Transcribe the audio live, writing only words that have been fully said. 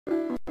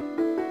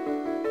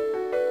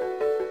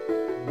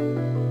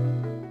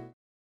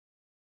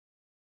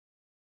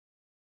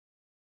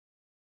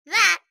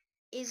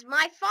is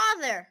my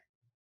father.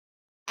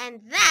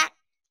 And that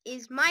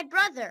is my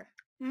brother.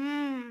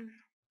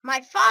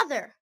 My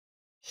father,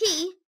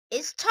 he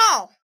is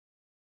tall.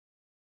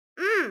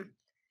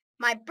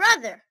 My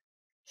brother,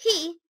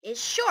 he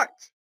is short.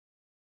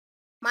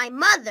 My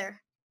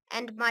mother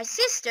and my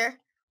sister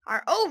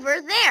are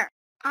over there.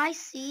 I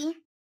see.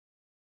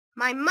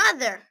 My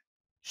mother,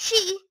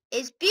 she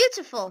is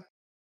beautiful.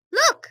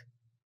 Look,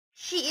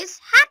 she is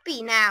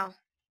happy now.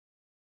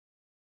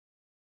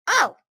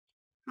 Oh,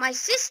 my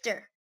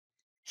sister,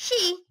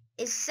 she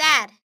is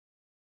sad.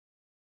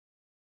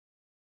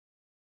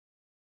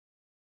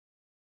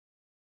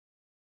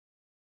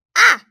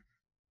 Ah,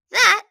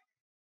 that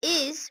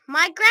is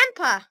my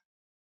grandpa,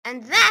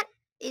 and that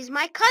is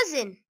my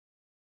cousin.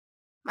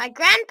 My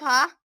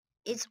grandpa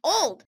is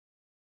old.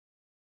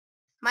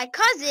 My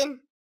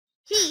cousin,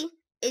 he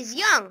is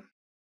young.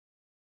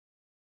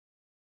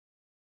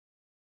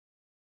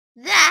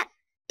 That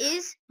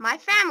is my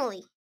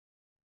family.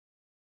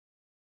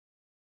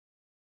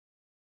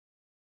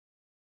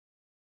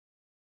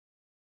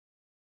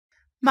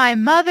 My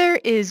mother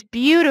is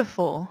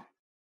beautiful.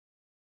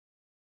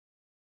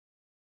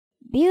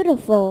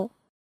 Beautiful,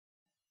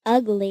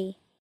 ugly,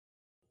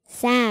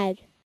 sad,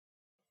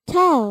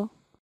 tall.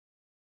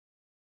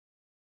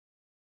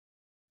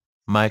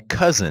 My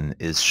cousin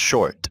is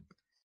short.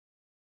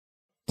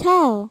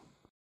 Tall,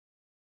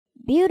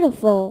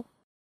 beautiful,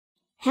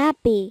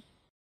 happy,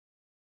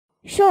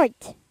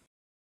 short.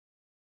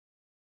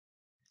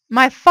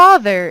 My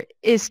father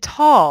is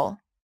tall.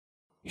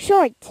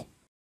 Short,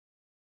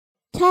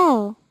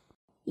 tall,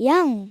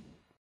 young,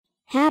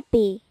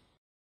 happy.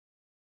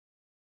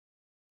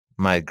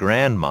 My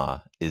grandma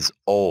is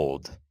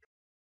old.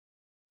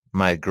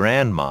 My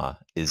grandma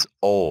is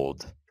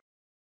old.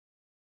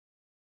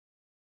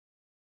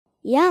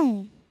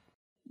 Young,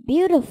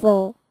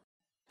 beautiful,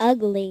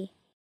 ugly,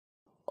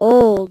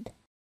 old.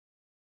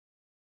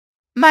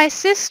 My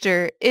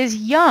sister is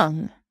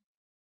young.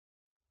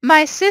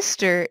 My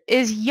sister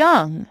is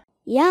young.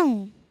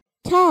 Young,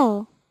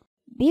 tall,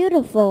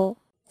 beautiful,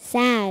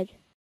 sad.